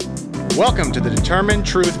Welcome to the Determined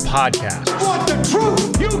Truth Podcast. Want the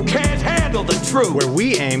truth? You can't handle the truth. Where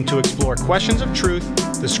we aim to explore questions of truth,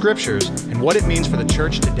 the scriptures, and what it means for the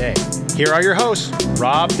church today. Here are your hosts,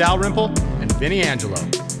 Rob Dalrymple and Vinny Angelo.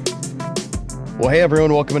 Well, hey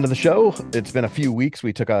everyone, welcome into the show. It's been a few weeks.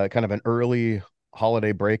 We took a kind of an early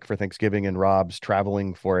holiday break for Thanksgiving, and Rob's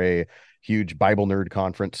traveling for a huge Bible nerd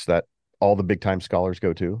conference that all the big time scholars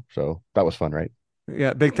go to. So that was fun, right?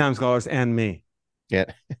 Yeah, big time scholars and me. Yeah,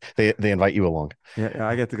 they invite you along. Yeah,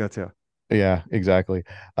 I get to go too. Yeah, exactly.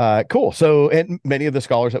 Cool. So, and many of the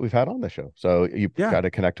scholars that we've had on the show. So you got to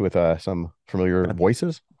connect with some familiar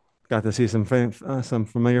voices. Got to see some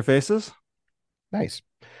familiar faces. Nice.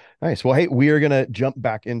 Well, hey, we are going to jump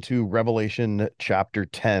back into Revelation chapter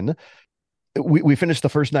 10. We finished the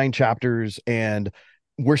first 9 chapters, and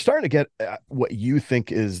we're starting to get what you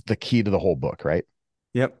think is the key to the whole book, right?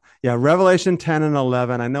 Yep. Yeah. Revelation 10 and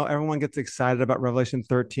 11. I know everyone gets excited about Revelation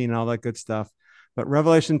 13 and all that good stuff, but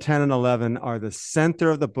Revelation 10 and 11 are the center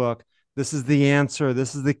of the book. This is the answer.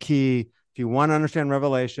 This is the key. If you want to understand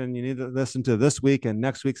Revelation, you need to listen to this week and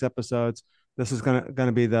next week's episodes. This is going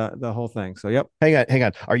to be the whole thing. So, yep. Hang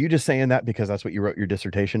on. Are you just saying that because that's what you wrote your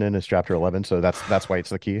dissertation in, is chapter 11? So that's why it's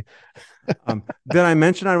the key. Did I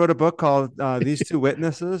mention I wrote a book called These Two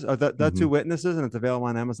Witnesses, or the Two Witnesses, and it's available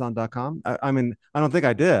on Amazon.com. I mean, I don't think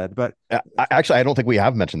I did, but I don't think we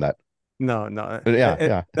have mentioned that. No.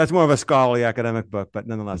 Yeah. That's more of a scholarly academic book, but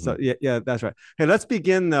nonetheless. So yeah, that's right. Hey, let's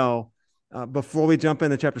begin though. Before we jump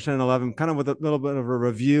into chapter 10 and 11, kind of with a little bit of a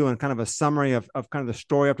review and kind of a summary of kind of the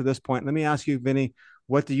story up to this point. Let me ask you, Vinny,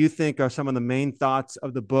 what do you think are some of the main thoughts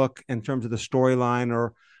of the book in terms of the storyline,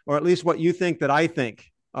 or at least what you think that I think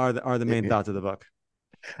are the main thoughts of the book?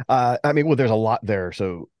 I mean, well, there's a lot there.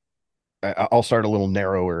 So I'll start a little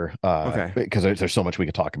narrower because there's so much we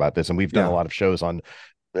could talk about this. And we've done a lot of shows on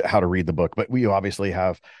how to read the book, but we obviously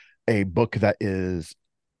have a book that is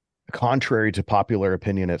contrary to popular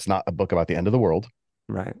opinion. It's not a book about the end of the world.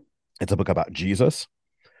 Right. It's a book about Jesus.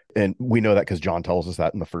 And we know that because John tells us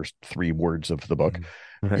that in the first 3 words of the book.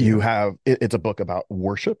 Right. It's a book about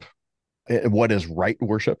worship. What is right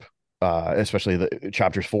worship? Especially the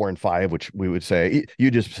chapters 4 and 5, which we would say, you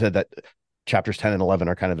just said that chapters 10 and 11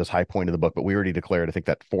 are kind of this high point of the book, but we already declared, I think,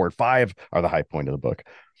 that 4 and 5 are the high point of the book.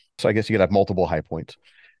 So I guess you could have multiple high points.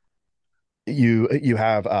 You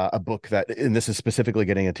have a book that, and this is specifically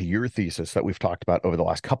getting into your thesis that we've talked about over the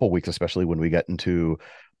last couple of weeks, especially when we get into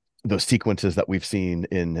those sequences that we've seen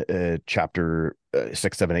in chapter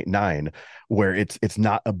 6, 7, 8, 9, where it's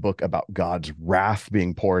not a book about God's wrath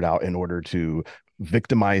being poured out in order to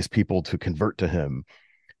victimize people to convert to him,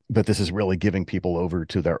 but this is really giving people over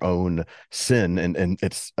to their own sin. And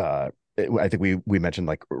it's I think we mentioned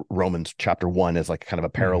like Romans chapter 1 is like kind of a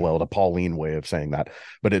parallel to Pauline way of saying that,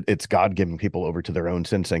 but it's God giving people over to their own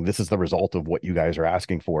sin, saying this is the result of what you guys are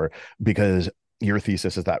asking for, because your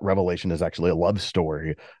thesis is that Revelation is actually a love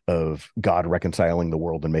story of God reconciling the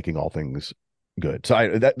world and making all things good.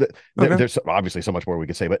 So there's obviously so much more we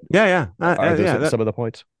could say, but some of the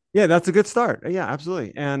points. Yeah, that's a good start. Yeah,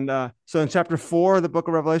 absolutely. And so in chapter 4 of the book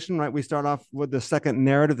of Revelation, right, we start off with the second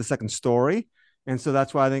narrative, the second story. And so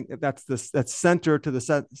that's why I think that's center to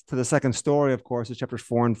the second story, of course, is chapters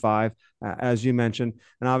 4 and 5, as you mentioned.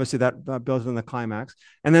 And obviously that builds in the climax.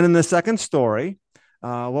 And then in the second story,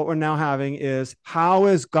 what we're now having is, how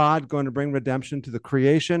is God going to bring redemption to the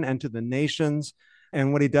creation and to the nations?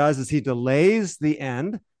 And what he does is he delays the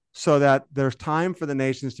end so that there's time for the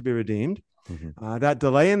nations to be redeemed. That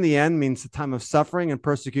delay in the end means the time of suffering and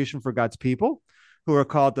persecution for God's people, who are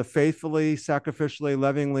called to faithfully, sacrificially,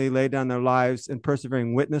 lovingly lay down their lives in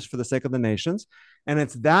persevering witness for the sake of the nations. And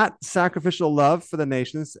it's that sacrificial love for the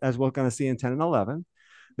nations, as we're going to see in 10 and 11,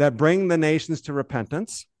 that bring the nations to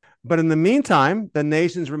repentance. But in the meantime, the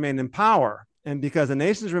nations remain in power. And because the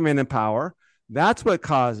nations remain in power, that's what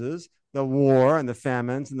causes the war and the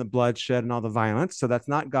famines and the bloodshed and all the violence. So that's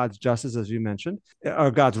not God's justice, as you mentioned,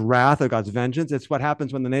 or God's wrath or God's vengeance. It's what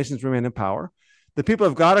happens when the nations remain in power. The people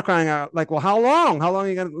of God are crying out like, well, how long? How long are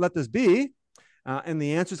you going to let this be? And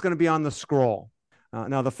the answer is going to be on the scroll.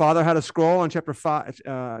 Now, the Father had a scroll in chapter 5,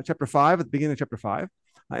 at the beginning of chapter 5.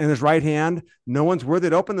 In his right hand, no one's worthy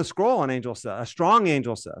to open the scroll, a strong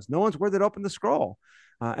angel says. No one's worthy to open the scroll.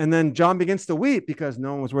 And then John begins to weep because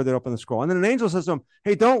no one was worthy to open the scroll. And then an angel says to him,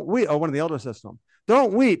 hey, don't weep. Oh, one of the elders says to him,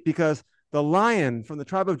 don't weep, because the Lion from the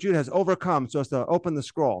tribe of Judah has overcome so as to open the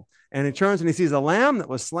scroll. And he turns and he sees a lamb that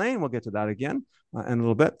was slain. We'll get to that again in a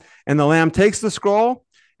little bit. And the lamb takes the scroll,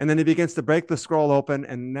 and then he begins to break the scroll open.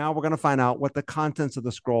 And now we're going to find out what the contents of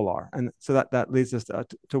the scroll are. And so that leads us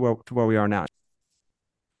to where we are now.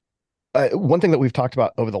 One thing that we've talked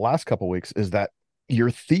about over the last couple of weeks is that your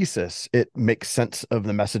thesis, it makes sense of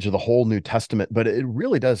the message of the whole New Testament, but it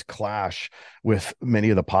really does clash with many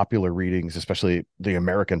of the popular readings, especially the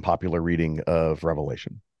American popular reading of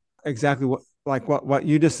Revelation. Exactly what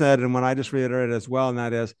you just said and what I just reiterated as well, and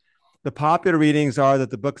that is the popular readings are that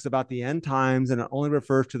the book is about the end times and it only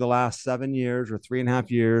refers to the last 7 years or 3.5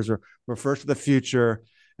 years or refers to the future.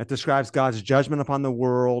 It describes God's judgment upon the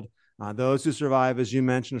world. Those who survive, as you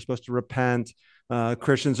mentioned, are supposed to repent.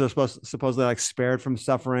 Christians are supposedly like spared from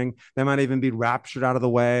suffering. They might even be raptured out of the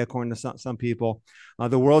way, according to some people.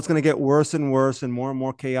 The world's going to get worse and worse and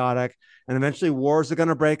more chaotic. And eventually wars are going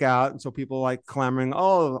to break out. And so people like clamoring,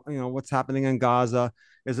 oh, what's happening in Gaza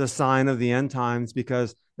is a sign of the end times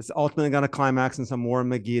because it's ultimately going to climax in some war in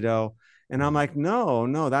Megiddo. And I'm like,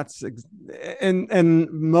 no, that's, and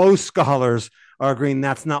most scholars are agreeing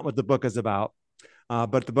that's not what the book is about.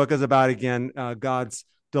 But the book is about, again, God's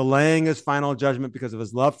delaying his final judgment because of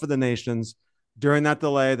his love for the nations. During that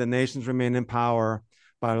delay, the nations remain in power.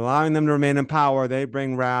 By allowing them to remain in power, they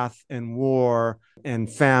bring wrath and war and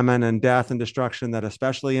famine and death and destruction that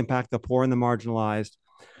especially impact the poor and the marginalized.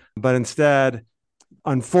 But instead,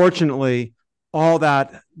 unfortunately, all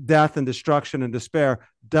that death and destruction and despair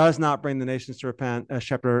does not bring the nations to repent. At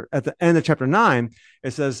the end of chapter 9,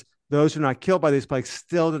 it says, those who are not killed by these plagues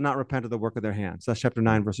still did not repent of the work of their hands. That's chapter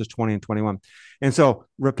 9, verses 20 and 21. And so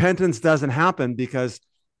repentance doesn't happen because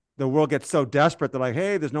the world gets so desperate. They're like,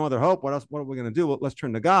 hey, there's no other hope. What else? What are we going to do? Well, let's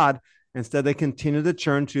turn to God. Instead, they continue to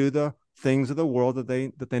turn to the things of the world that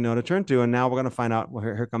they know to turn to. And now we're going to find out, well,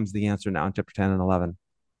 here comes the answer now in chapter 10 and 11.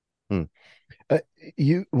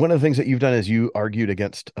 One of the things that you've done is you argued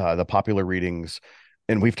against the popular readings,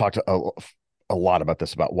 and we've talked a lot about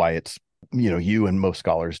this, about why it's, you and most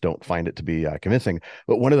scholars don't find it to be convincing.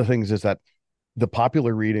 But one of the things is that the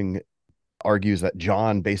popular reading argues that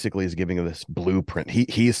John basically is giving this blueprint.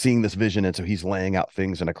 He is seeing this vision, and so he's laying out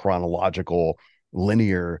things in a chronological,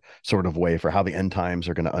 linear sort of way for how the end times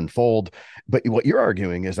are going to unfold. But what you're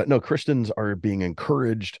arguing is that no, Christians are being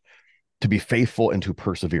encouraged to be faithful and to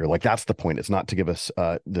persevere. Like, that's the point. It's not to give us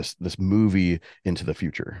this movie into the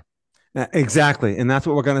future. Exactly. And that's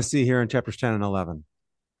what we're going to see here in chapters 10 and 11.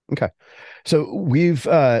 Okay. So we've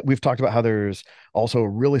talked about how there's also a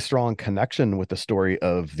really strong connection with the story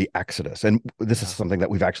of the Exodus. And this is something that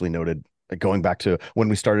we've actually noted going back to when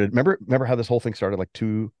we started. Remember how this whole thing started like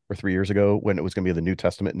 2 or 3 years ago when it was going to be the New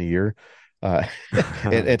Testament in a year?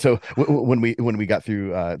 And so when we got through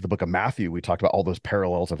the book of Matthew, we talked about all those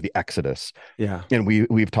parallels of the Exodus. Yeah. And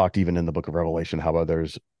we've talked even in the book of Revelation how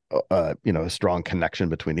there's a strong connection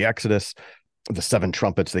between the Exodus, the 7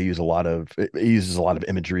 trumpets. It uses a lot of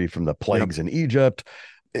imagery from the plagues in Egypt.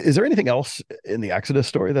 Is there anything else in the Exodus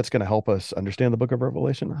story that's going to help us understand the book of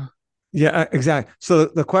Revelation? Yeah, exactly. So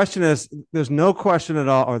the question is, there's no question at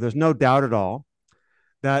all, or there's no doubt at all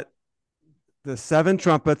that the 7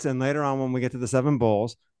 trumpets, and later on when we get to the 7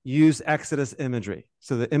 bowls, use Exodus imagery.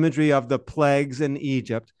 So the imagery of the plagues in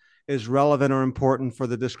Egypt is relevant or important for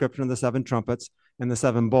the description of the 7 trumpets and the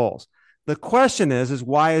 7 bowls. The question is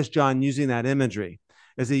why is John using that imagery?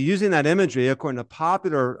 Is he using that imagery according to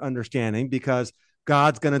popular understanding because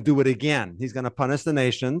God's going to do it again? He's going to punish the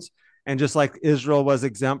nations. And just like Israel was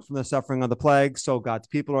exempt from the suffering of the plagues, so God's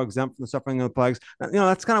people are exempt from the suffering of the plagues.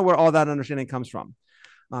 That's kind of where all that understanding comes from.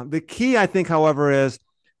 The key, I think, however, is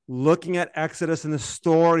looking at Exodus and the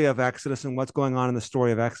story of Exodus and what's going on in the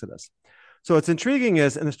story of Exodus. So what's intriguing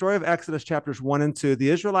is in the story of Exodus chapters 1 and 2, the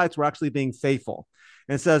Israelites were actually being faithful.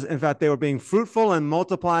 And it says, in fact, they were being fruitful and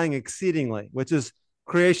multiplying exceedingly, which is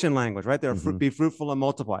creation language, right? They're be fruitful and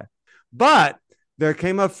multiply. But there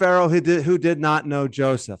came a Pharaoh who did not know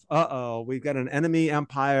Joseph. We've got an enemy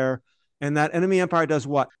empire. And that enemy empire does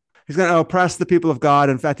what? He's going to oppress the people of God.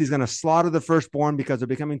 In fact, he's going to slaughter the firstborn because they're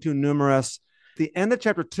becoming too numerous. At the end of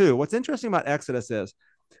chapter 2, what's interesting about Exodus is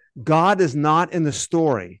God is not in the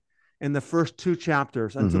story in the first 2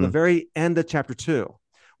 chapters until the very end of chapter 2,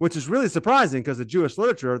 which is really surprising because the Jewish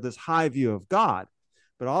literature, this high view of God.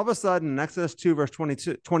 But all of a sudden in Exodus 2, verse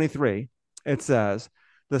 23, it says,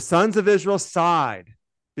 the sons of Israel sighed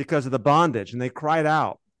because of the bondage, and they cried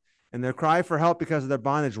out. And their cry for help because of their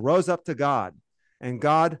bondage rose up to God. And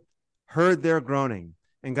God heard their groaning.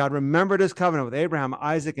 And God remembered his covenant with Abraham,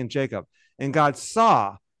 Isaac, and Jacob. And God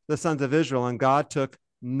saw the sons of Israel, and God took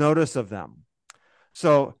notice of them.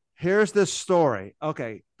 So here's this story.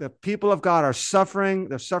 Okay, the people of God are suffering.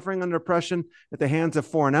 They're suffering under oppression at the hands of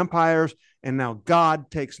foreign empires. And now God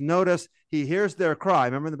takes notice. He hears their cry.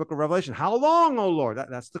 Remember in the book of Revelation, how long, O Lord?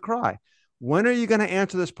 That's the cry. When are you going to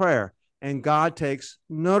answer this prayer? And God takes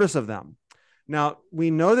notice of them. Now, we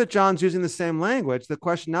know that John's using the same language. The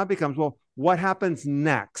question now becomes, well, what happens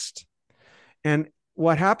next? And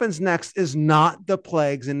what happens next is not the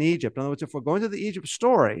plagues in Egypt. In other words, if we're going to the Egypt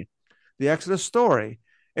story, the Exodus story,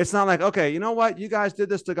 it's not like, okay, you know what? You guys did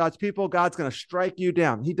this to God's people. God's going to strike you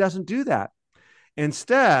down. He doesn't do that.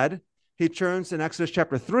 Instead, he turns in Exodus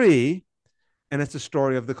chapter 3, and it's the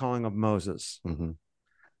story of the calling of Moses. Mm-hmm.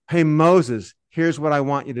 Hey, Moses, here's what I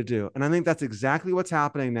want you to do. And I think that's exactly what's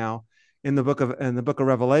happening now in the book of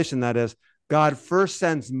Revelation. That is, God first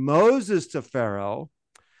sends Moses to Pharaoh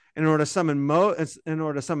in order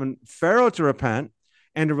to summon Pharaoh to repent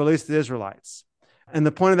and to release the Israelites. And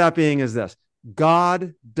the point of that being is this: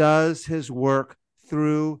 God does his work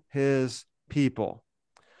through his people.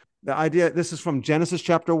 The idea, this is from Genesis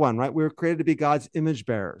chapter 1, right? We were created to be God's image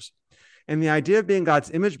bearers. And the idea of being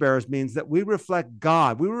God's image bearers means that we reflect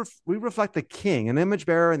God. We reflect the king. An image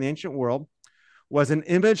bearer in the ancient world was an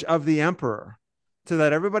image of the emperor, to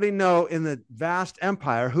let everybody know in the vast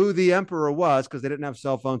empire who the emperor was, because they didn't have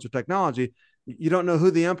cell phones or technology. You don't know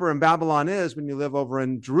who the emperor in Babylon is when you live over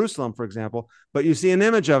in Jerusalem, for example, but you see an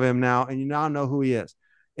image of him now, and you now know who he is.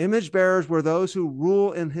 Image bearers were those who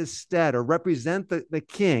rule in his stead or represent the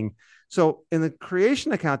king. So in the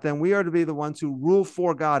creation account, then, we are to be the ones who rule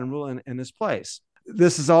for God and rule in his place.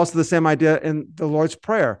 This is also the same idea in the Lord's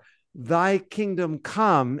Prayer. Thy kingdom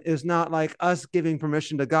come is not like us giving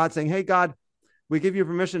permission to God, saying, hey, God, we give you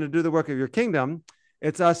permission to do the work of your kingdom.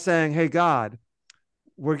 It's us saying, hey, God,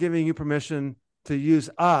 we're giving you permission to use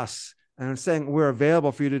us, and saying we're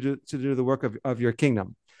available for you to do the work of your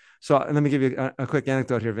kingdom. So let me give you a quick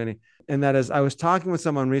anecdote here, Vinny. And that is, I was talking with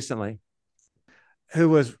someone recently who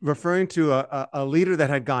was referring to a leader that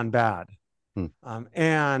had gone bad.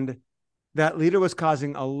 And that leader was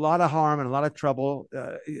causing a lot of harm and a lot of trouble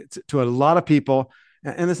to a lot of people.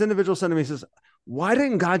 And this individual said to me, he says, why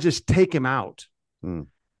didn't God just take him out? And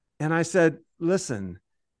I said, listen,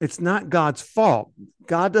 it's not God's fault.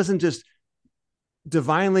 God doesn't just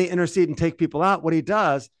divinely intercede and take people out. What he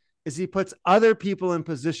does is he puts other people in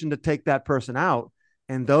position to take that person out,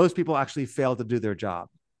 and those people actually fail to do their job.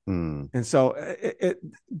 And so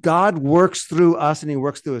God works through us, and he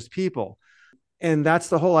works through his people. And that's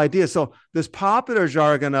the whole idea. So this popular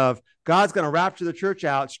jargon of God's going to rapture the church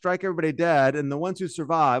out, strike everybody dead, and the ones who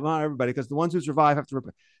survive, well, not everybody, because the ones who survive have to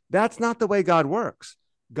repent. That's not the way God works.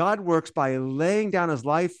 God works by laying down his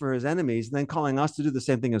life for his enemies and then calling us to do the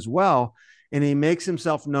same thing as well. And he makes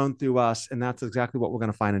himself known through us. And that's exactly what we're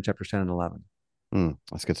going to find in chapters 10 and 11.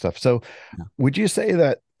 That's good stuff. So would you say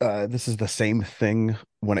that this is the same thing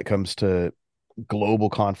when it comes to global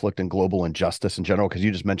conflict and global injustice in general? Because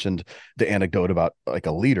you just mentioned the anecdote about like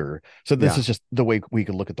a leader. So this is just the way we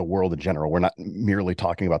could look at the world in general. We're not merely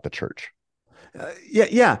talking about the church.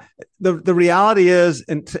 The reality is,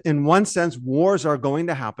 in one sense, wars are going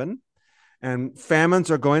to happen, and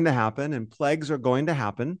famines are going to happen, and plagues are going to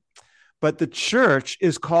happen. But the church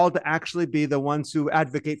is called to actually be the ones who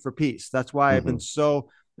advocate for peace. That's why I've been so,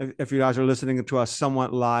 if you guys are listening to us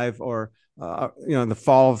somewhat live or, in the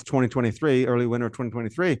fall of 2023, early winter of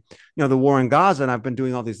 2023, the war in Gaza, and I've been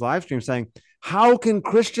doing all these live streams saying, how can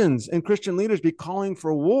Christians and Christian leaders be calling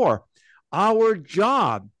for war? Our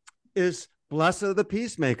job is blessed are the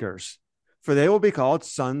peacemakers, for they will be called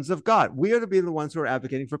sons of God. We are to be the ones who are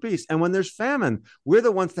advocating for peace. And when there's famine, we're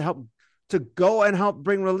the ones to go and help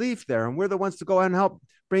bring relief there. And we're the ones to go and help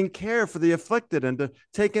bring care for the afflicted and to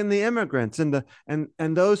take in the immigrants and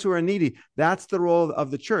those who are needy. That's the role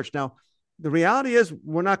of the church. Now, the reality is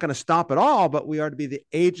we're not going to stop at all, but we are to be the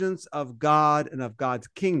agents of God and of God's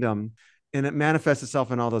kingdom. And it manifests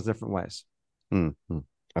itself in all those different ways.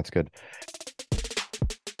 That's good.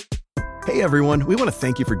 Hey everyone, we want to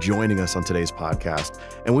thank you for joining us on today's podcast.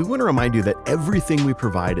 And we want to remind you that everything we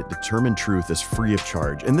provide at Determined Truth is free of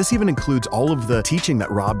charge. And this even includes all of the teaching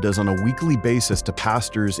that Rob does on a weekly basis to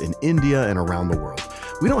pastors in India and around the world.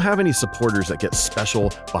 We don't have any supporters that get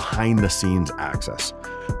special behind the scenes access.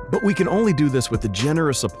 But we can only do this with the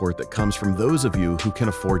generous support that comes from those of you who can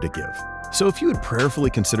afford to give. So if you would prayerfully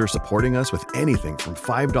consider supporting us with anything from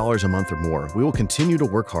 $5 a month or more, we will continue to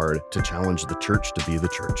work hard to challenge the church to be the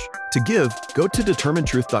church. To give, go to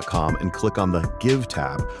determinedtruth.com and click on the Give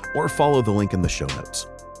tab, or follow the link in the show notes.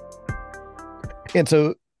 And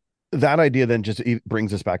so that idea then just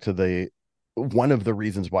brings us back to one of the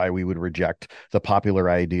reasons why we would reject the popular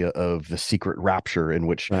idea of the secret rapture, in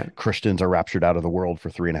which Christians are raptured out of the world for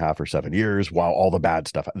 3.5 or 7 years while all the bad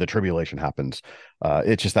stuff, the tribulation happens.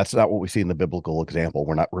 It's just, that's not what we see in the biblical example.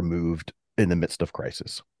 We're not removed in the midst of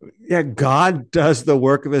crisis. Yeah, God does the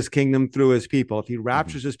work of his kingdom through his people. If he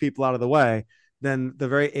raptures his people out of the way, then the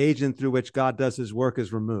very agent through which God does his work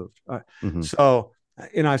is removed. So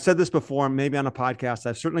I've said this before, maybe on a podcast.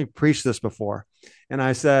 I've certainly preached this before. And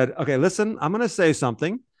I said, okay, listen, I'm going to say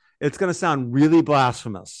something. It's going to sound really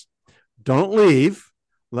blasphemous. Don't leave.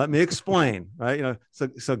 Let me explain, right?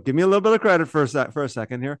 So give me a little bit of credit for a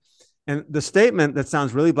second here. And the statement that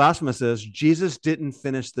sounds really blasphemous is Jesus didn't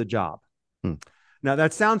finish the job. Now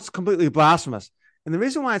that sounds completely blasphemous. And the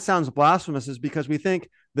reason why it sounds blasphemous is because we think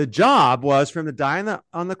the job was for him to die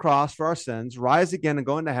on the cross for our sins, rise again and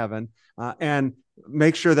go into heaven, and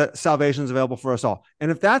make sure that salvation is available for us all.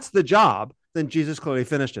 And if that's the job, then Jesus clearly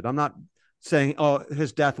finished it. I'm not saying, oh,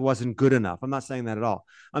 his death wasn't good enough. I'm not saying that at all.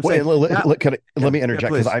 I'm saying let me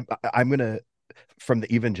interject, because I'm going to, from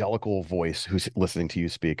the evangelical voice who's listening to you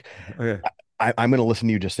speak, okay. I'm going to listen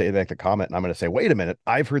to you just say the comment, and I'm going to say, wait a minute,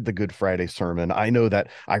 I've heard the Good Friday sermon. I know that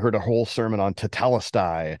I heard a whole sermon on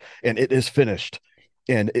Tetelestai, and it is finished.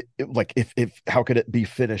 And if how could it be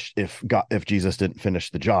finished if Jesus didn't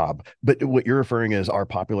finish the job? But what you're referring is our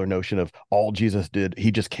popular notion of all Jesus did,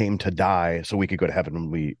 he just came to die so we could go to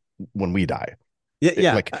heaven when we die.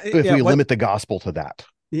 If we limit the gospel to that.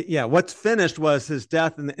 Yeah, what's finished was his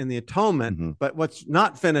death and the atonement, but what's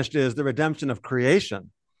not finished is the redemption of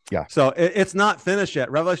creation. Yeah. So it's not finished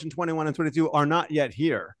yet. Revelation 21 and 22 are not yet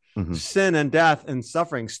here. Sin and death and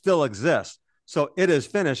suffering still exist. So it is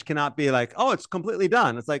finished cannot be like, oh, it's completely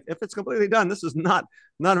done. It's like, if it's completely done, this is not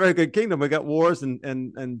a very good kingdom. We got wars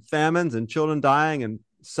and famines and children dying and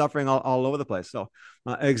suffering all over the place. So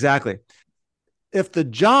exactly. If the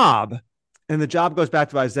job goes back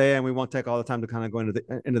to Isaiah, and we won't take all the time to kind of go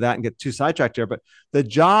into that and get too sidetracked here, but the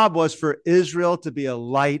job was for Israel to be a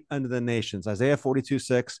light unto the nations. Isaiah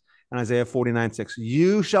 42:6 and Isaiah 49:6.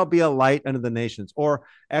 You shall be a light unto the nations. Or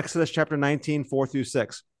Exodus chapter 19,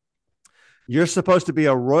 4-6. You're supposed to be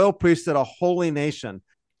a royal priesthood, a holy nation.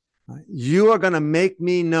 You are going to make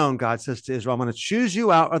me known, God says to Israel. I'm going to choose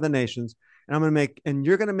you out of the nations, and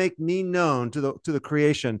you're going to make me known to the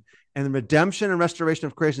creation. And the redemption and restoration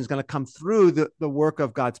of creation is going to come through the work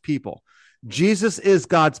of God's people. Jesus is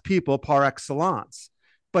God's people par excellence,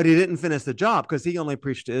 but he didn't finish the job because he only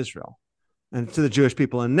preached to Israel and to the Jewish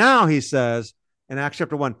people. And now he says in Acts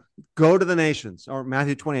chapter 1, go to the nations, or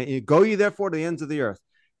Matthew 28, go ye therefore to the ends of the earth.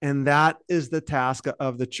 And that is the task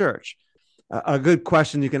of the church. A good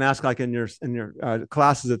question you can ask, like in your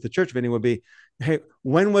classes at the church, Vinny, would be, hey,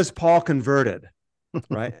 when was Paul converted?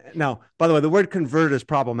 Right now, by the way, the word converted is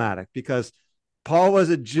problematic because Paul was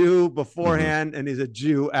a Jew beforehand and he's a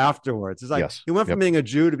Jew afterwards. It's like he went from being a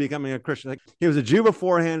Jew to becoming a Christian. Like, he was a Jew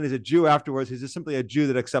beforehand, he's a Jew afterwards. He's just simply a Jew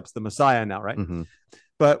that accepts the Messiah now, right?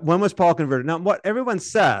 But when was Paul converted? Now, what everyone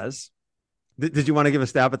says, did you want to give a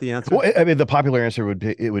stab at the answer? Well, I mean, the popular answer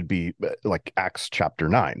would be like Acts chapter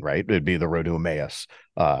 9, right? It'd be the road to Emmaus.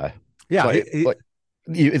 That's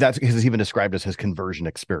because it's even described as his conversion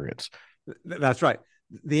experience. That's right.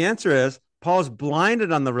 The answer is Paul's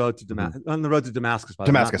blinded on the road to Damascus. On the road to Damascus.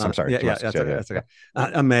 Damascus. I'm sorry. That's okay.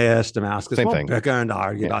 Emmaus, Damascus. Same thing. Bicker and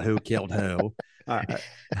argue about who killed who. All right.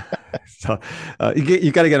 So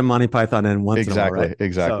you got to get a Monty Python in once in a while, right?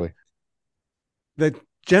 Exactly. So, the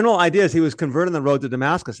general idea is he was converted on the road to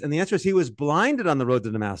Damascus, and the answer is he was blinded on the road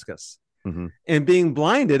to Damascus. And being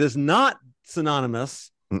blinded is not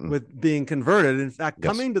synonymous with being converted. In fact,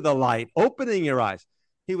 coming to the light, opening your eyes.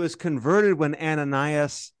 He was converted when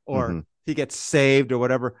Ananias, or he gets saved or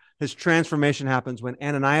whatever. His transformation happens when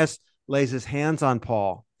Ananias lays his hands on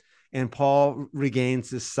Paul, and Paul regains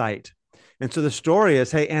his sight. And so the story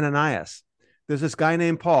is, hey, Ananias, there's this guy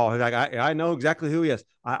named Paul. He's like, I know exactly who he is.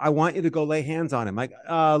 I want you to go lay hands on him. Like,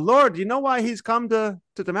 Lord, you know why he's come to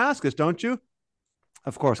Damascus, don't you?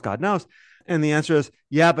 Of course, God knows. And the answer is,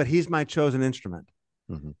 yeah, but he's my chosen instrument.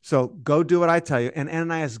 So go do what I tell you. And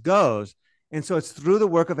Ananias goes. And so it's through the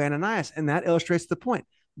work of Ananias. And that illustrates the point.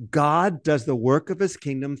 God does the work of his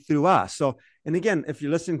kingdom through us. So, and again, if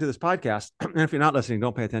you're listening to this podcast, and if you're not listening,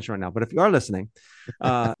 don't pay attention right now. But if you are listening,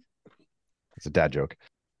 it's a dad joke.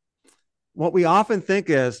 What we often think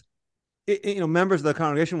is, members of the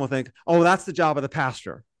congregation will think, oh, that's the job of the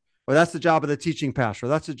pastor, or that's the job of the teaching pastor, or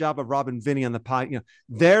that's the job of Rob and Vinny on the pod.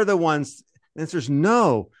 They're the ones. The answer is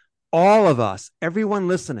no. All of us, everyone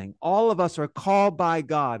listening, all of us are called by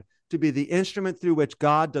God to be the instrument through which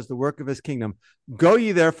God does the work of his kingdom. Go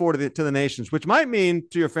ye therefore to the nations, which might mean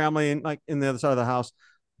to your family in the other side of the house,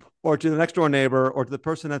 or to the next door neighbor, or to the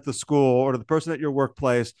person at the school, or to the person at your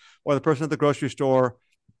workplace, or the person at the grocery store,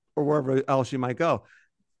 or wherever else you might go.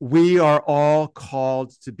 We are all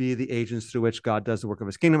called to be the agents through which God does the work of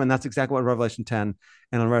his kingdom. And that's exactly what Revelation 10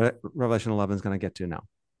 and Revelation 11 is going to get to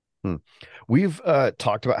now. We've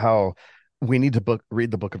talked about how we need to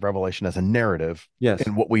read the book of Revelation as a narrative. Yes.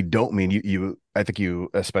 And what we don't mean, I think you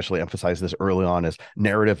especially emphasize this early on, is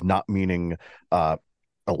narrative not meaning a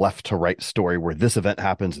left to right story where this event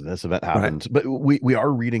happens and this event happens, but we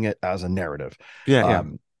are reading it as a narrative.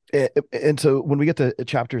 And so when we get to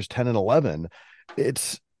chapters 10 and 11,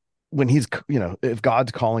 it's when he's, if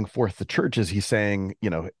God's calling forth the churches, he's saying,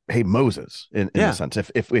 hey, Moses, in a sense,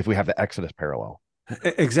 if we have the Exodus parallel.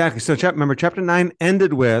 Exactly. So remember, chapter 9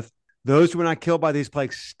 ended with those who were not killed by these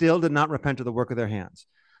plagues still did not repent of the work of their hands.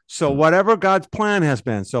 So whatever God's plan has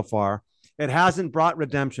been so far, it hasn't brought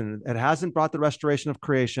redemption. It hasn't brought the restoration of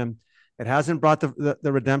creation. It hasn't brought the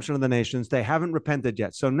redemption of the nations. They haven't repented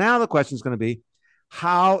yet. So now the question is going to be,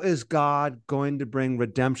 how is God going to bring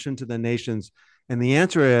redemption to the nations? And the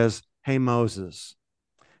answer is, hey, Moses.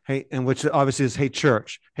 Hey, and which obviously is, hey,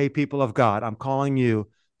 church. Hey, people of God. I'm calling you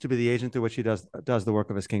to be the agent through which he does the work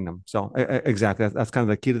of his kingdom. So exactly. That's kind of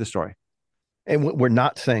the key to the story. And what we're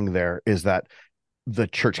not saying there is that the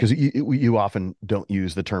church, because you often don't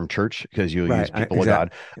use the term church because you use people of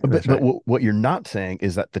God. But what you're not saying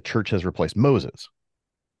is that the church has replaced Moses.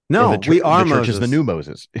 No, we are the church Moses. is the new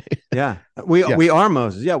Moses. We are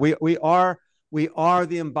Moses. Yeah, we are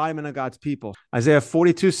the embodiment of God's people. Isaiah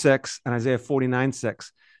 42:6 and Isaiah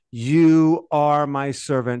 49:6. You are my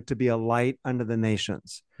servant to be a light unto the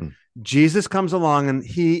nations. Jesus comes along and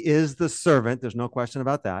he is the servant. There's no question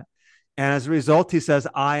about that. And as a result, he says,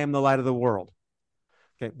 I am the light of the world.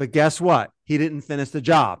 Okay, but guess what? He didn't finish the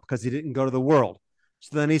job because he didn't go to the world.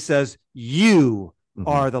 So then he says, you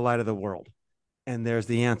are the light of the world. And there's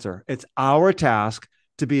the answer. It's our task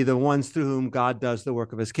to be the ones through whom God does the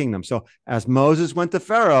work of his kingdom. So as Moses went to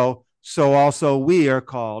Pharaoh, so also we are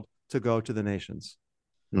called to go to the nations.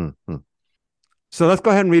 So let's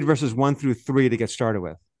go ahead and read verses 1-3 to get started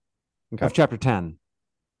with of chapter 10.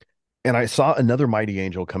 And I saw another mighty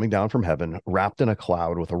angel coming down from heaven, wrapped in a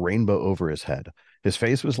cloud with a rainbow over his head. His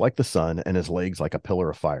face was like the sun, and his legs like a pillar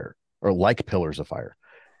of fire, or like pillars of fire.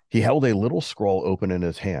 He held a little scroll open in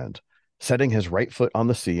his hand. Setting his right foot on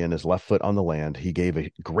the sea and his left foot on the land, he gave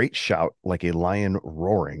a great shout like a lion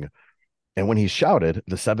roaring. And when he shouted,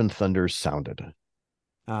 the seven thunders sounded.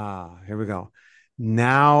 Here we go.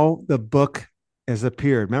 Now the book has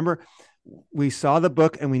appeared. Remember, we saw the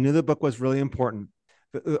book and we knew the book was really important.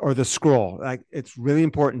 Or the scroll, like it's really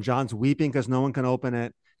important. John's weeping because no one can open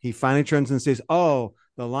it. He finally turns and says, oh,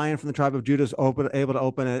 the lion from the tribe of Judah is able to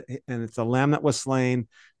open it, and it's a lamb that was slain.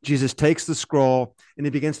 Jesus takes the scroll and he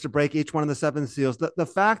begins to break each one of the seven seals. The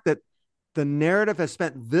fact that the narrative has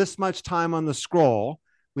spent this much time on the scroll,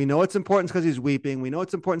 we know it's important because he's weeping. We know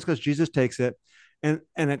it's important because Jesus takes it. And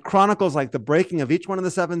it chronicles like the breaking of each one of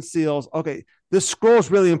the seven seals. Okay, this scroll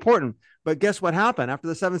is really important. But guess what happened after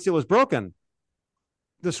the seventh seal was broken?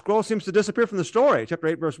 The scroll seems to disappear from the story. Chapter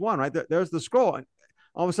 8, verse 1, right? There's the scroll. And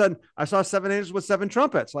all of a sudden, I saw seven angels with seven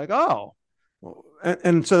trumpets. Like, oh.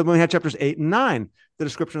 And so when we had chapters 8 and 9, the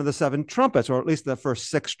description of the seven trumpets, or at least the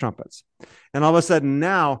first six trumpets. And all of a sudden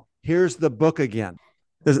now, here's the book again.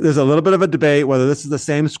 There's a little bit of a debate whether this is the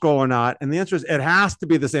same scroll or not. And the answer is it has to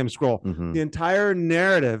be the same scroll. The entire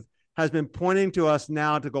narrative has been pointing to us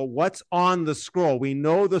now to go, what's on the scroll? We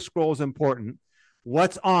know the scroll is important.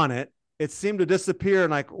 What's on it? It seemed to disappear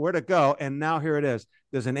and like where to go. And now here it is.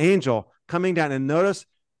 There's an angel coming down, and notice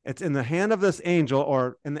it's in the hand of this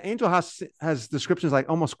angel, and the angel has descriptions like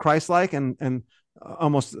almost Christ-like and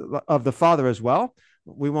almost of the Father as well.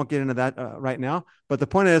 We won't get into that right now. But the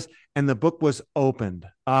point is, and the book was opened.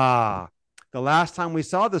 The last time we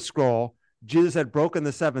saw the scroll, Jesus had broken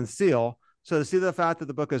the seventh seal. So to see the fact that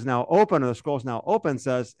the book is now open, or the scroll is now open,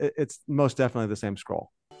 says it's most definitely the same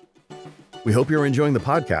scroll. We hope you're enjoying the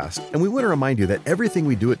podcast, and we want to remind you that everything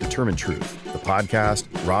we do at Determined Truth, the podcast,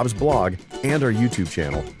 Rob's blog, and our YouTube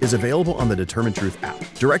channel, is available on the Determined Truth app.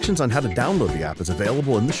 Directions on how to download the app is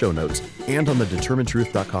available in the show notes and on the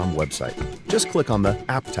determinedtruth.com website. Just click on the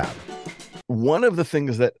app tab. One of the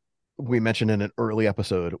things that we mentioned in an early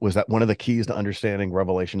episode was that one of the keys to understanding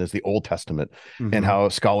Revelation is the Old Testament, and how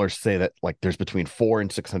scholars say that like there's between 400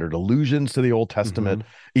 and 600 allusions to the Old Testament,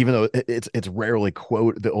 even though it's rarely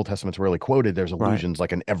the Old Testament's rarely quoted. There's allusions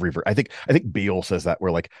like in every verse. I think Beale says that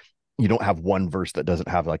where like you don't have one verse that doesn't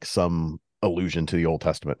have like some allusion to the Old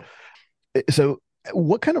Testament. So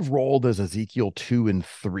what kind of role does Ezekiel 2 and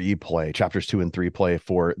 3 play, chapters 2 and 3 play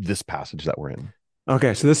for this passage that we're in?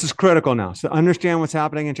 Okay, so this is critical now. So understand what's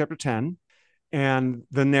happening in chapter 10 and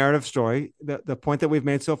the narrative story. The point that we've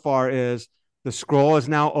made so far is the scroll is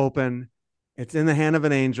now open. It's in the hand of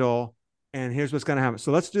an angel. And here's what's going to happen.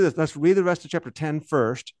 So let's do this. Let's read the rest of chapter 10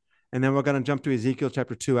 first. And then we're going to jump to Ezekiel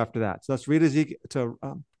chapter 2 after that. So let's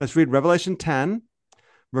read Revelation 10,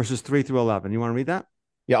 verses 3 through 11. You want to read that?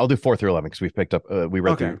 Yeah, I'll do 4 through 11 because we've picked up, we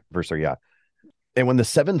read Okay. through verse 3. Yeah. And when the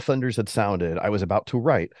 7 thunders had sounded, I was about to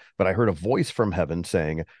write, but I heard a voice from heaven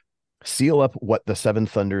saying, seal up what the 7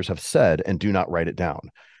 thunders have said and do not write it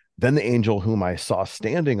down. Then the angel whom I saw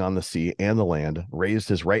standing on the sea and the land raised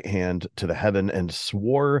his right hand to the heaven and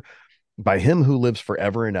swore by him who lives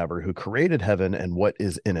forever and ever, who created heaven and what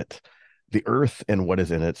is in it, the earth and what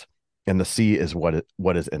is in it, and the sea is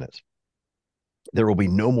what is in it. There will be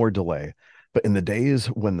no more delay. But in the days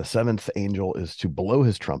when the 7th angel is to blow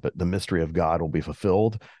his trumpet, the mystery of God will be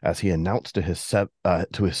fulfilled, as he announced to his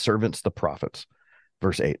servants, the prophets.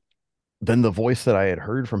 Verse 8. Then the voice that I had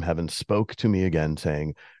heard from heaven spoke to me again,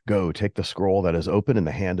 saying, go, take the scroll that is open in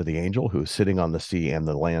the hand of the angel who is sitting on the sea and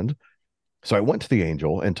the land. So I went to the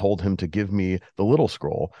angel and told him to give me the little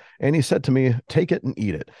scroll. And he said to me, take it and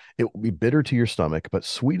eat it. It will be bitter to your stomach, but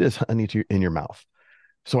sweet as honey in your mouth.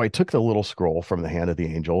 So I took the little scroll from the hand of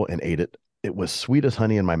the angel and ate it. It was sweet as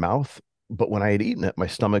honey in my mouth, but when I had eaten it, my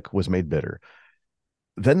stomach was made bitter.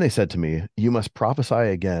 Then they said to me, you must prophesy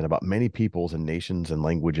again about many peoples and nations and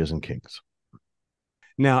languages and kings.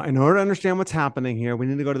 Now, in order to understand what's happening here, we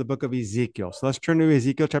need to go to the book of Ezekiel. So let's turn to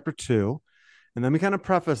Ezekiel chapter 2. And then we kind of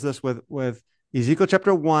preface this with Ezekiel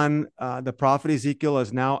chapter 1. The prophet Ezekiel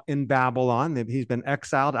is now in Babylon. He's been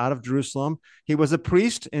exiled out of Jerusalem. He was a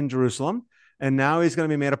priest in Jerusalem, and now he's going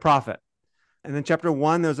to be made a prophet. And then chapter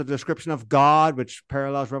 1, there's a description of God, which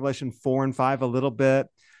parallels Revelation 4 and 5 a little bit.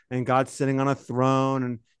 And God's sitting on a throne,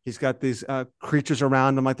 and he's got these creatures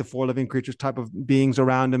around him, like the 4 living creatures type of beings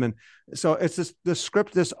around him. And so it's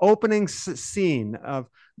this opening scene of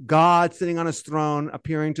God sitting on his throne,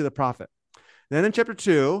 appearing to the prophet. Then in chapter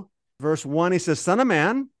 2, verse 1, he says, son of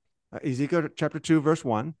man, Ezekiel chapter 2, verse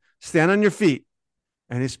 1, stand on your feet.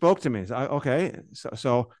 And he spoke to me. Okay.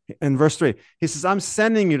 So in verse 3, he says, I'm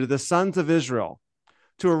sending you to the sons of Israel,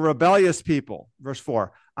 to a rebellious people. Verse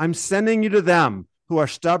 4, I'm sending you to them who are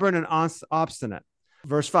stubborn and obstinate.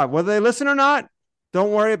 Verse 5, whether they listen or not,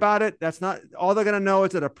 don't worry about it. That's not all they're going to know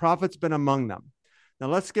is that a prophet's been among them. Now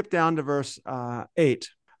let's skip down to verse 8,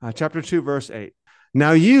 chapter 2, verse 8.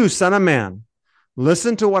 Now you, son of man,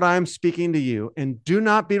 listen to what I am speaking to you, and do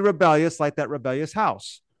not be rebellious like that rebellious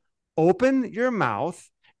house. Open your mouth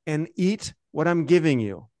and eat what I'm giving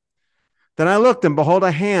you. Then I looked, and behold,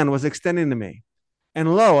 a hand was extending to me.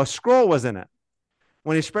 And lo, a scroll was in it.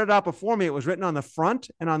 When he spread it out before me, it was written on the front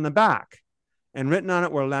and on the back. And written on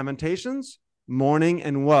it were lamentations, mourning,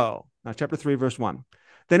 and woe. Now, chapter 3, verse 1.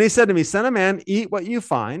 Then he said to me, son of man, eat what you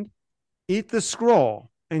find, eat the scroll,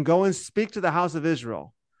 and go and speak to the house of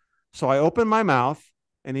Israel. So I opened my mouth,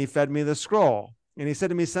 and he fed me the scroll. And he said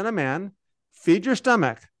to me, son of man, feed your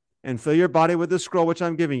stomach and fill your body with the scroll which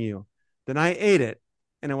I'm giving you. Then I ate it,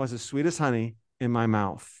 and it was as sweet as honey in my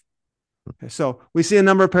mouth. Okay, so we see a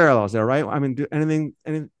number of parallels there, right? I mean,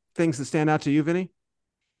 any things that stand out to you, Vinny?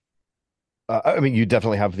 I mean, you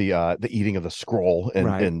definitely have the eating of the scroll and,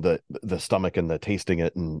 Right. and the stomach and the tasting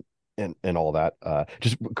it and all that.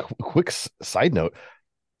 Just quick side note,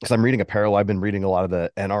 because I'm reading a parallel. I've been reading a lot of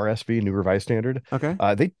the NRSV, New Revised Standard.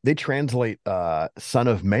 Okay. They translate Son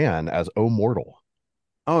of Man as O mortal.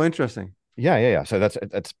 Oh, interesting. Yeah. So that's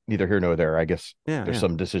neither here nor there. I guess there's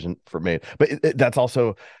some decision for made, but that's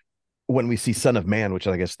also when we see Son of Man, which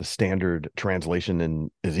I guess the standard translation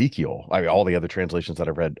in Ezekiel. I mean, all the other translations that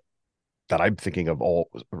I've read that I'm thinking of all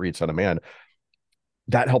read Son of Man.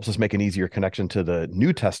 That helps us make an easier connection to the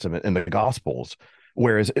New Testament and the Gospels.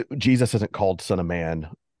 Whereas Jesus isn't called Son of Man.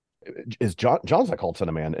 Is John's not called Son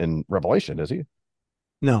of Man in Revelation, is he?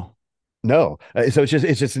 No. So it's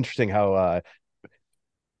just interesting how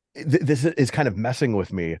this is kind of messing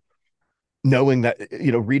with me, knowing that,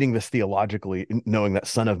 reading this theologically, knowing that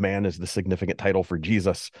Son of Man is the significant title for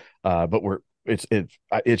Jesus, but it's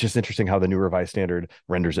just interesting how the New Revised Standard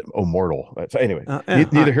renders it "O mortal." So anyway,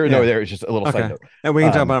 neither here nor there. It's just a little side note, and we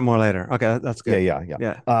can talk about it more later. Okay, that's good.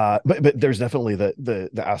 Yeah. But there's definitely the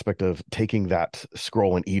aspect of taking that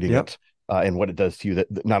scroll and eating it, and what it does to you.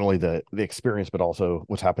 That not only the experience, but also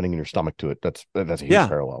what's happening in your stomach to it. That's a huge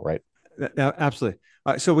parallel, right? Absolutely.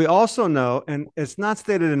 All right, so we also know, and it's not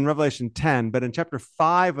stated in Revelation 10, but in chapter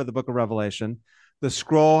 5 of the book of Revelation, the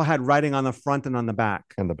scroll had writing on the front and on the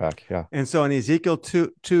back. And the back, yeah. And so in Ezekiel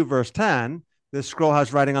 2 verse 10, the scroll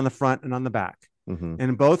has writing on the front and on the back. Mm-hmm. And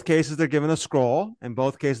in both cases, they're given a scroll. In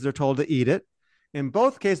both cases, they're told to eat it. In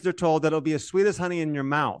both cases, they're told that it'll be as sweet as honey in your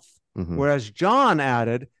mouth. Mm-hmm. Whereas John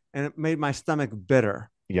added, and it made my stomach bitter.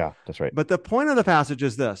 Yeah, that's right. But the point of the passage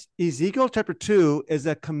is this. Ezekiel chapter 2 is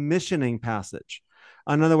a commissioning passage.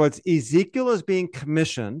 In other words, Ezekiel is being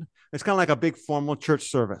commissioned. It's kind of like a big formal church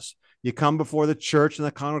service. you come before the church and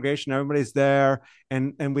the congregation, everybody's there,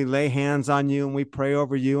 and we lay hands on you and we pray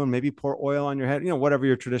over you and maybe pour oil on your head, whatever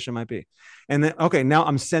your tradition might be. And then, okay, now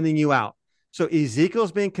I'm sending you out. So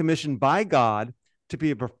Ezekiel's being commissioned by God to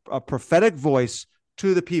be a prophetic voice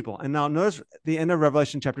to the people. And now notice the end of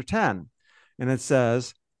Revelation chapter 10. And it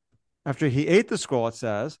says, after he ate the scroll, it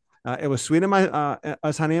says, it was sweet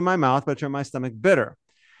as honey in my mouth, but it turned my stomach bitter.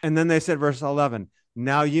 And then they said, verse 11,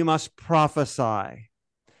 now you must prophesy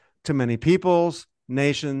to many peoples,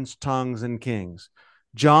 nations, tongues, and kings.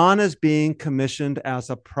 John is being commissioned as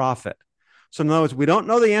a prophet. So in other words, we don't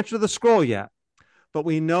know the answer to the scroll yet, but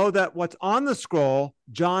we know that what's on the scroll,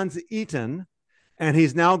 John's eaten, and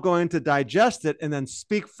he's now going to digest it and then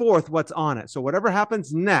speak forth what's on it. So whatever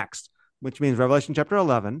happens next, which means Revelation chapter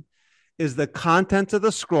 11, is the content of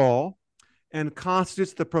the scroll and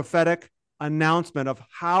constitutes the prophetic announcement of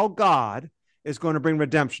how God is going to bring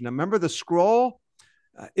redemption. Now, remember, the scroll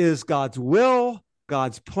is God's will,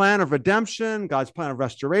 God's plan of redemption, God's plan of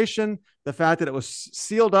restoration. The fact that it was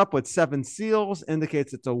sealed up with 7 seals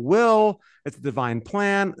indicates it's a will, it's a divine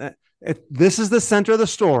plan. This is the center of the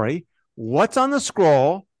story. What's on the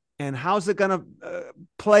scroll and how's it going to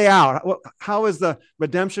play out? How is the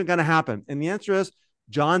redemption going to happen? And the answer is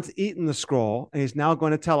John's eaten the scroll and he's now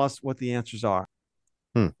going to tell us what the answers are.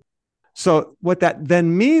 So what that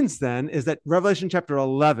then means then is that Revelation chapter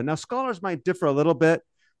 11, now scholars might differ a little bit.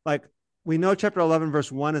 Like we know chapter 11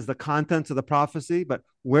 verse 1 is the contents of the prophecy, but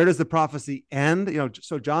where does the prophecy end?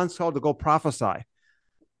 So John's called to go prophesy.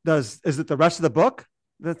 Is it the rest of the book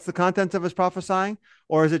that's the content of his prophesying,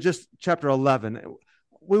 or is it just chapter 11?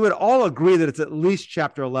 We would all agree that it's at least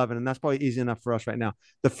chapter 11, and that's probably easy enough for us right now.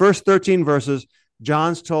 The first 13 verses,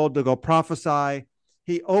 John's told to go prophesy.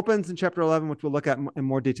 He opens in chapter 11, which we'll look at in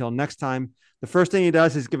more detail next time. The first thing he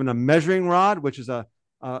does is given a measuring rod, which is a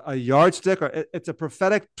yardstick, or it's a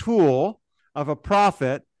prophetic tool of a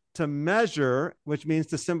prophet to measure, which means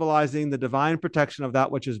to symbolizing the divine protection of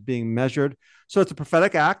that which is being measured. So it's a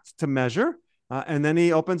prophetic act to measure. And then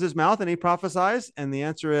he opens his mouth and he prophesies. And the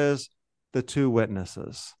answer is the 2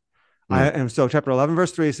 witnesses. And so chapter 11,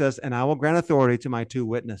 verse 3 says, and I will grant authority to my 2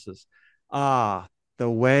 witnesses. The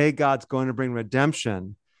way God's going to bring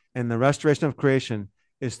redemption and the restoration of creation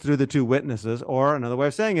is through the 2 witnesses, or another way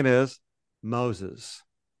of saying it is Moses.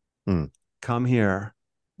 Come here,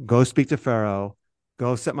 go speak to Pharaoh,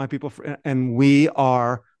 go set my people free. And we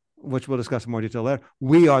are, which we'll discuss in more detail later,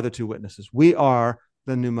 we are the 2 witnesses. We are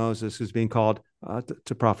the new Moses who's being called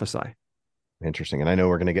to prophesy. Interesting. And I know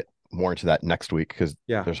we're going to get more into that next week because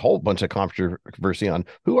there's a whole bunch of controversy on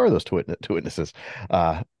who are those 2 witnesses.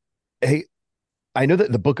 Hey, I know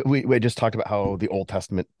that the book, we just talked about how the Old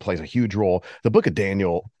Testament plays a huge role. The book of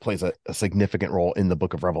Daniel plays a significant role in the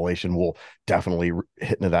book of Revelation. We'll definitely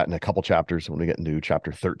hit into that in a couple chapters when we get into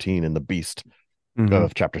chapter 13 and the beast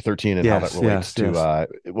of chapter 13 and how that relates to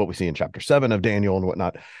what we see in chapter 7 of Daniel and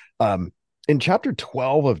whatnot. In chapter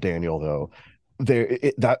 12 of Daniel, though,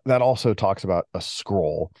 that also talks about a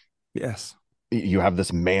scroll. Yes. You have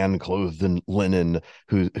this man clothed in linen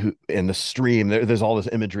who in the stream. There's all this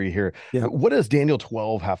imagery here. Yeah. What does Daniel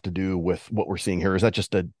 12 have to do with what we're seeing here? Is that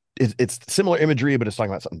just it's similar imagery, but it's talking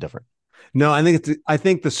about something different? No, I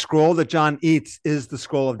think the scroll that John eats is the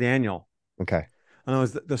scroll of Daniel. Okay. In other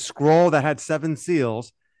words, the scroll that had 7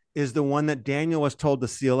 seals is the one that Daniel was told to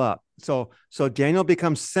seal up. So Daniel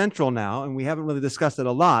becomes central now, and we haven't really discussed it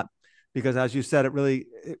a lot, because as you said, it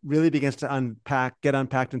really begins to get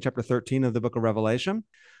unpacked in chapter 13 of the book of Revelation.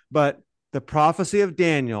 But the prophecy of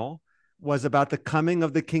Daniel was about the coming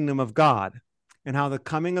of the kingdom of God and how the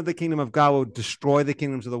coming of the kingdom of God will destroy the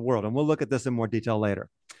kingdoms of the world. And we'll look at this in more detail later.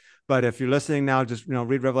 But if you're listening now, just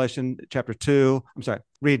read Revelation chapter 2.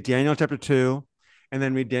 Read Daniel chapter 2, and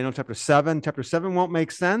then read Daniel chapter 7. Chapter 7 won't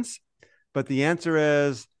make sense, but the answer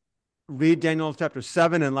is read Daniel chapter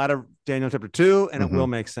 7 in light of Daniel chapter 2, and it will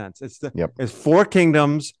make sense. It's 4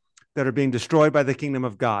 kingdoms that are being destroyed by the kingdom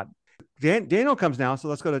of God. Daniel comes now, so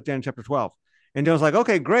let's go to Daniel chapter 12. And Daniel's like,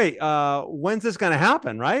 okay, great. When's this going to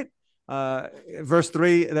happen, right? Verse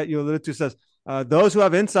 3 that you alluded to says, those who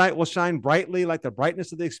have insight will shine brightly like the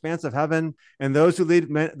brightness of the expanse of heaven, and those who lead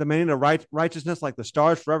the many to righteousness like the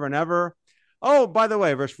stars forever and ever. Oh, by the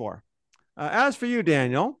way, verse 4. As for you,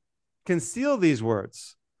 Daniel, conceal these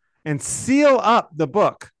words and seal up the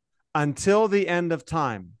book until the end of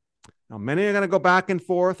time. Now, many are going to go back and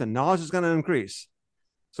forth, and knowledge is going to increase.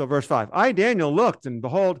 So verse 5, I, Daniel, looked, and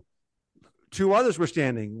behold, 2 others were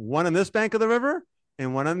standing, one on this bank of the river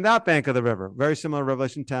and one on that bank of the river. Very similar to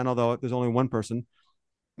Revelation 10, although there's only one person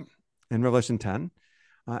in Revelation 10.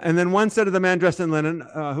 And then one said to the man dressed in linen,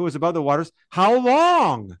 who was above the waters, how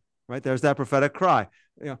long? right? There's that prophetic cry.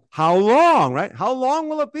 How long, right? How long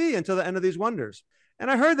will it be until the end of these wonders? And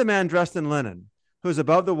I heard the man dressed in linen, who is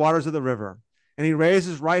above the waters of the river. And he raised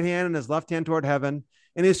his right hand and his left hand toward heaven.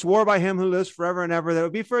 And he swore by him who lives forever and ever that it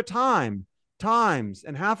would be for a time, times,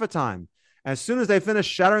 and half a time. As soon as they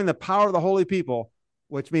finished shattering the power of the holy people,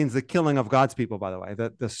 which means the killing of God's people, by the way,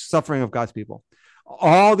 the suffering of God's people,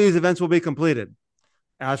 all these events will be completed.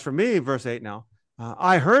 As for me, verse 8 now,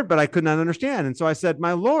 I heard, but I could not understand. And so I said,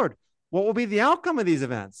 my Lord, what will be the outcome of these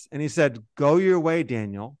events? And he said, go your way,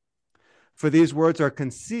 Daniel, for these words are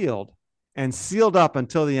concealed and sealed up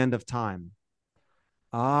until the end of time.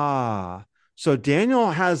 So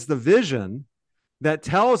Daniel has the vision that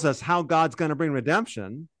tells us how God's going to bring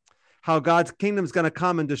redemption, how God's kingdom is going to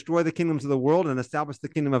come and destroy the kingdoms of the world and establish the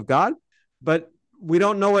kingdom of God. But we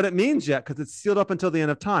don't know what it means yet because it's sealed up until the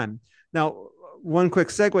end of time. Now, one quick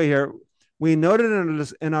segue here. We noted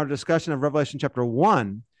in our discussion of Revelation chapter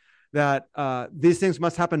 1 that these things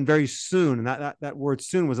must happen very soon. And that word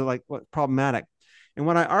soon was like problematic. And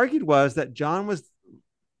what I argued was that John was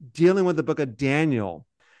dealing with the book of Daniel,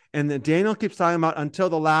 and that Daniel keeps talking about until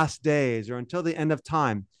the last days or until the end of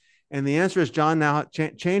time. And the answer is John now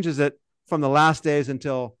changes it from the last days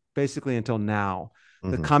until now.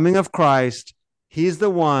 The coming of Christ. He's the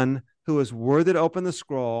one who is worthy to open the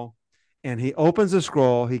scroll, and he opens the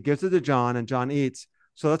scroll, he gives it to John, and John eats.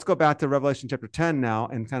 So let's go back to Revelation chapter 10 now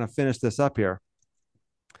and kind of finish this up here.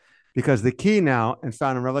 Because the key now, and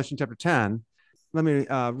found in Revelation chapter 10, let me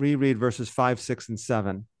reread verses 5, 6, and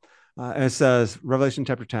 7. It says, Revelation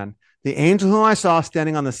chapter 10, the angel whom I saw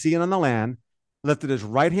standing on the sea and on the land lifted his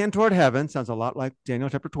right hand toward heaven. Sounds a lot like Daniel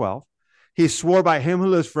chapter 12. He swore by him who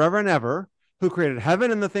lives forever and ever, who created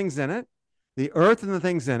heaven and the things in it, the earth and the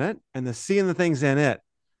things in it, and the sea and the things in it,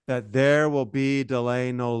 that there will be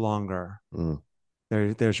delay no longer.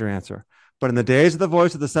 There's your answer. But in the days of the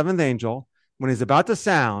voice of the seventh angel, when he's about to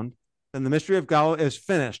sound, then the mystery of God is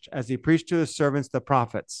finished, as he preached to his servants, the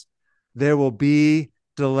prophets. There will be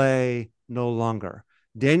delay no longer.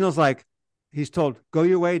 Daniel's like, he's told, go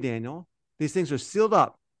your way, Daniel. These things are sealed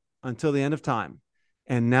up until the end of time.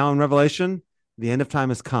 And now in Revelation, the end of time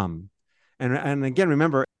has come. And again,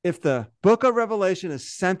 remember, if the book of Revelation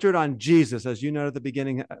is centered on Jesus, as you noted at the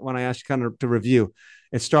beginning when I asked you kind of to review,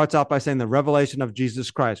 it starts out by saying the revelation of Jesus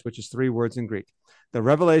Christ, which is 3 words in Greek. The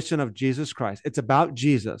revelation of Jesus Christ. It's about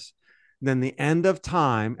Jesus. Then the end of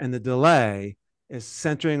time and the delay is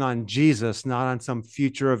centering on Jesus, not on some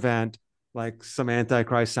future event like some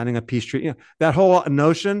antichrist signing a peace treaty. That whole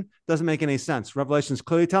notion doesn't make any sense. Revelation is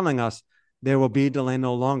clearly telling us there will be delay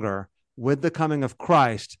no longer with the coming of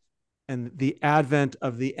Christ, and the advent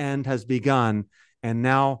of the end has begun. And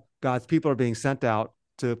now God's people are being sent out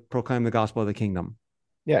to proclaim the gospel of the kingdom.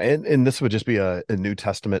 Yeah, and this would just be a New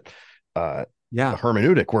Testament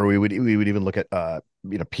hermeneutic where we would even look at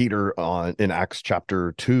Peter in Acts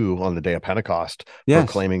chapter 2 on the day of Pentecost,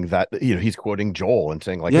 proclaiming that he's quoting Joel and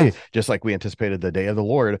saying like, hey, just like we anticipated the day of the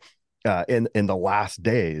Lord in the last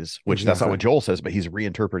days, which that's not what Joel says, but he's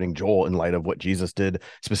reinterpreting Joel in light of what Jesus did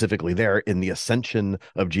specifically there in the ascension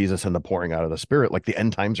of Jesus and the pouring out of the Spirit. Like the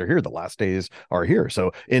end times are here, the last days are here.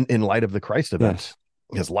 So in light of the Christ event,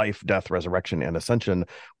 his life, death, resurrection, and ascension,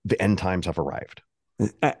 the end times have arrived.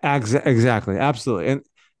 Exactly. Absolutely.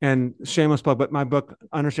 And shameless plug, but my book,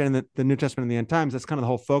 Understanding the New Testament and the End Times, that's kind of the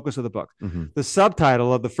whole focus of the book. The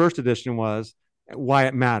subtitle of the first edition was Why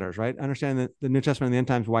It Matters, right? Understanding the New Testament and the End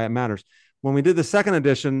Times, Why It Matters. When we did the second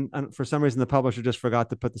edition, for some reason, the publisher just forgot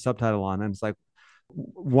to put the subtitle on. And it's like,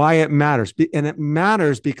 Why It Matters. And it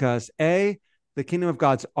matters because the kingdom of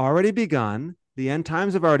God's already begun. The end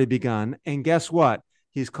times have already begun. And guess what?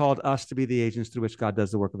 He's called us to be the agents through which God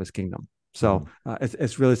does the work of his kingdom. So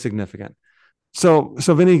it's really significant. So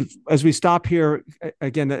Vinny, as we stop here,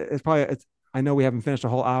 again, I know we haven't finished a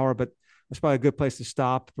whole hour, but it's probably a good place to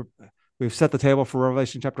stop. We've set the table for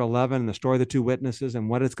Revelation chapter 11 and the story of the 2 witnesses and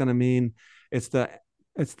what it's going to mean. It's the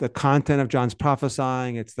content of John's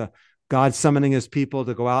prophesying. It's the God summoning his people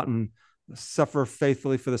to go out and suffer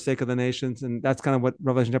faithfully for the sake of the nations. And that's kind of what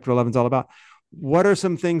Revelation chapter 11 is all about. What are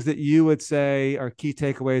some things that you would say are key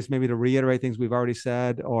takeaways, maybe to reiterate things we've already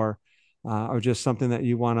said, or just something that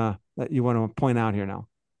you want to point out here now?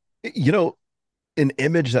 An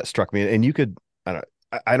image that struck me, and you could,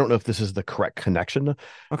 I don't know if this is the correct connection.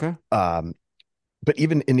 Okay. But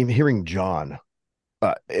even hearing John,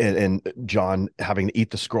 and John having to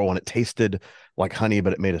eat the scroll and it tasted like honey,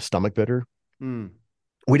 but it made his stomach bitter.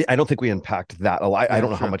 I don't think we unpacked that a lot. I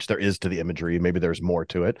don't know how much there is to the imagery. Maybe there's more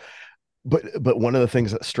to it. But one of the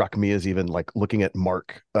things that struck me is even like looking at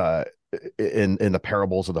Mark in the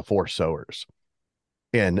parables of the 4 sowers.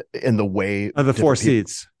 and in the way the four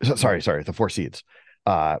seeds. Sorry, the four seeds,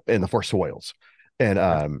 and the four soils. And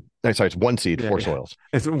sorry, it's one seed, four soils.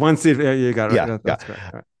 It's one seed. Yeah, you got it. Yeah, That's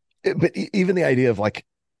correct. Right. But even the idea of like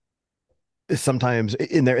sometimes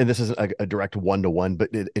in there, and this isn't a direct one-to-one, but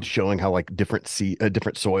it's showing how like different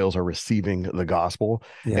soils are receiving the gospel.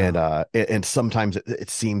 And sometimes it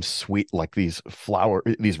seems sweet, like these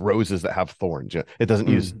roses that have thorns. It doesn't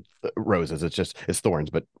use roses, it's thorns,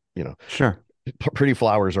 but sure, pretty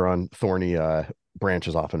flowers are on thorny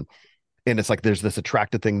branches often. And it's like there's this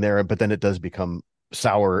attractive thing there, but then it does become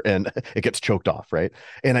sour and it gets choked off, right?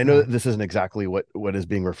 And I know that this isn't exactly what is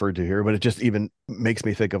being referred to here, but it just even makes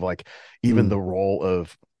me think of like even the role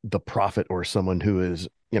of the prophet or someone who is,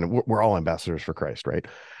 we're all ambassadors for Christ, right?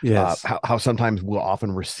 Yes. How sometimes we'll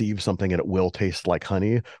often receive something and it will taste like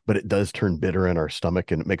honey, but it does turn bitter in our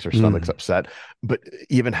stomach and it makes our stomachs upset. But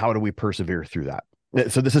even how do we persevere through that?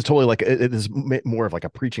 So this is totally like, it is more of like a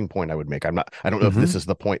preaching point I would make. I don't know if this is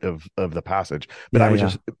the point of the passage, but I was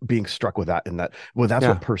just being struck with that, and that, well, that's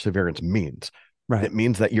what perseverance means. Right. It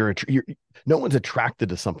means that you're no one's attracted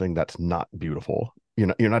to something that's not beautiful.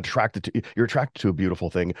 You're not attracted to, you're attracted to a beautiful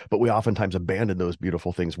thing, but we oftentimes abandon those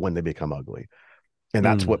beautiful things when they become ugly. And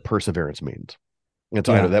that's what perseverance means. And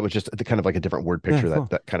so I know that was just kind of like a different word picture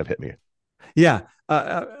that kind of hit me. Yeah.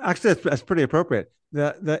 Actually, that's pretty appropriate.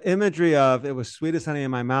 The imagery of it was sweet as honey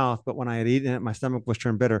in my mouth, but when I had eaten it, my stomach was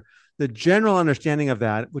turned bitter. The general understanding of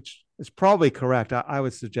that, which is probably correct, I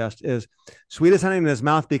would suggest, is sweet as honey in his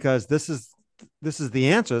mouth because this is the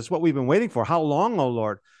answer. It's what we've been waiting for. How long, oh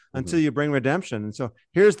Lord, until you bring redemption? And so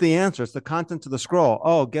here's the answer. It's the content of the scroll.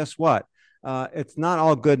 Oh, guess what? It's not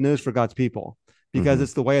all good news for God's people because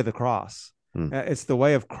it's the way of the cross. It's the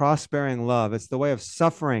way of cross-bearing love. It's the way of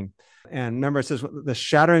suffering. And remember, it says the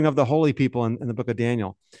shattering of the holy people in the book of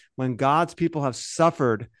Daniel. When God's people have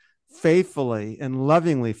suffered faithfully and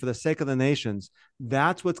lovingly for the sake of the nations,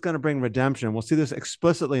 that's what's going to bring redemption. We'll see this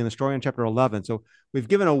explicitly in the story in chapter 11. So we've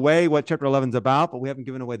given away what chapter 11 is about, but we haven't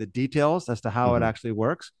given away the details as to how it actually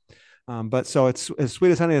works. But so it's as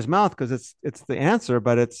sweet as honey in his mouth because it's the answer,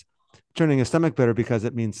 but it's turning his stomach bitter because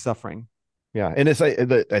it means suffering. Yeah. And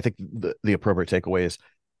I think the appropriate takeaway is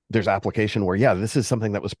there's application where, this is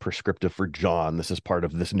something that was prescriptive for John. This is part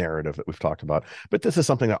of this narrative that we've talked about, but this is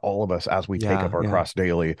something that all of us, as we take up our cross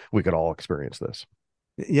daily, we could all experience this.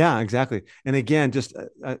 Yeah, exactly. And again, just,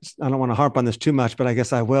 I don't want to harp on this too much, but I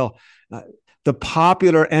guess I will. The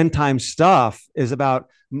popular end time stuff is about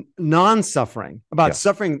non-suffering, about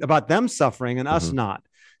suffering, about them suffering and us not.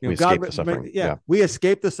 We escape the suffering. We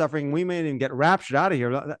escape the suffering. We may even get raptured out of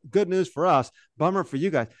here. Good news for us. Bummer for you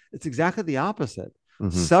guys. It's exactly the opposite.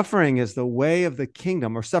 Suffering is the way of the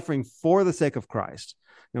kingdom, or suffering for the sake of Christ.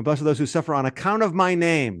 Blessed are those who suffer on account of my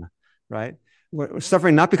name, right? We're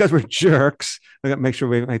suffering not because we're jerks. We got to make sure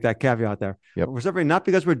we make that caveat there. Yep. We're suffering not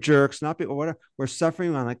because we're jerks, whatever. We're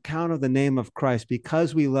suffering on account of the name of Christ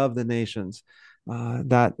because we love the nations.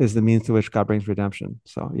 That is the means to which God brings redemption.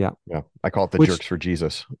 So, yeah. I call it the jerks for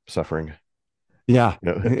Jesus suffering. Yeah.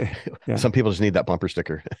 Some people just need that bumper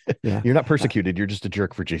sticker. You're not persecuted. You're just a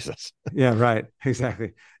jerk for Jesus. Yeah, right.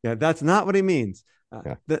 Exactly. Yeah. That's not what he means.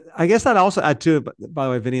 I guess I'd also add too, by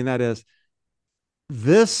the way, Vinny, and that is,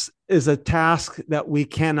 this is a task that we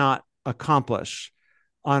cannot accomplish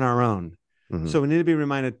on our own. So we need to be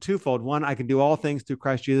reminded twofold. One, I can do all things through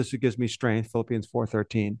Christ Jesus who gives me strength, Philippians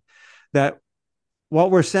 4:13. That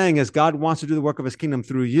what we're saying is God wants to do the work of his kingdom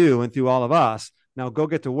through you and through all of us. Now go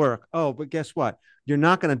get to work. Oh, but guess what? You're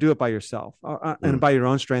not going to do it by yourself and by your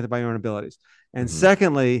own strength and by your own abilities. And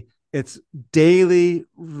secondly, it's daily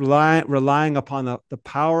relying upon the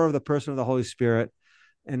power of the person of the Holy Spirit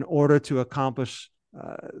in order to accomplish,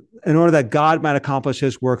 in order that God might accomplish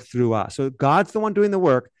his work through us. So God's the one doing the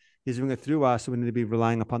work. He's doing it through us. So we need to be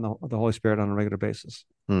relying upon the Holy Spirit on a regular basis.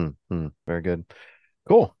 Very good.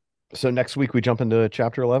 Cool. So next week we jump into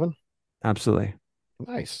chapter 11. Absolutely.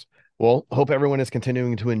 Nice. Well, hope everyone is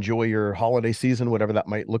continuing to enjoy your holiday season, whatever that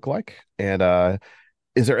might look like. And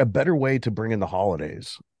is there a better way to bring in the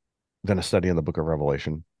holidays than a study in the book of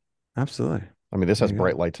Revelation? Absolutely. I mean, this has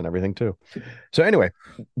bright lights and everything too. So anyway,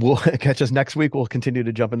 we'll catch us next week. We'll continue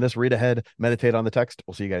to jump in this, read ahead, meditate on the text.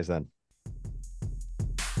 We'll see you guys then.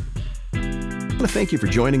 I want to thank you for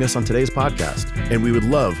joining us on today's podcast, and we would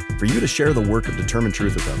love for you to share the work of Determined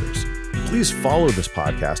Truth with others. Please follow this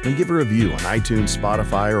podcast and give a review on iTunes,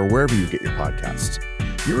 Spotify, or wherever you get your podcasts.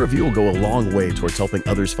 Your review will go a long way towards helping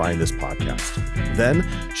others find this podcast. Then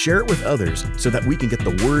share it with others so that we can get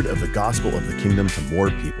the word of the gospel of the kingdom to more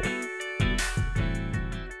people.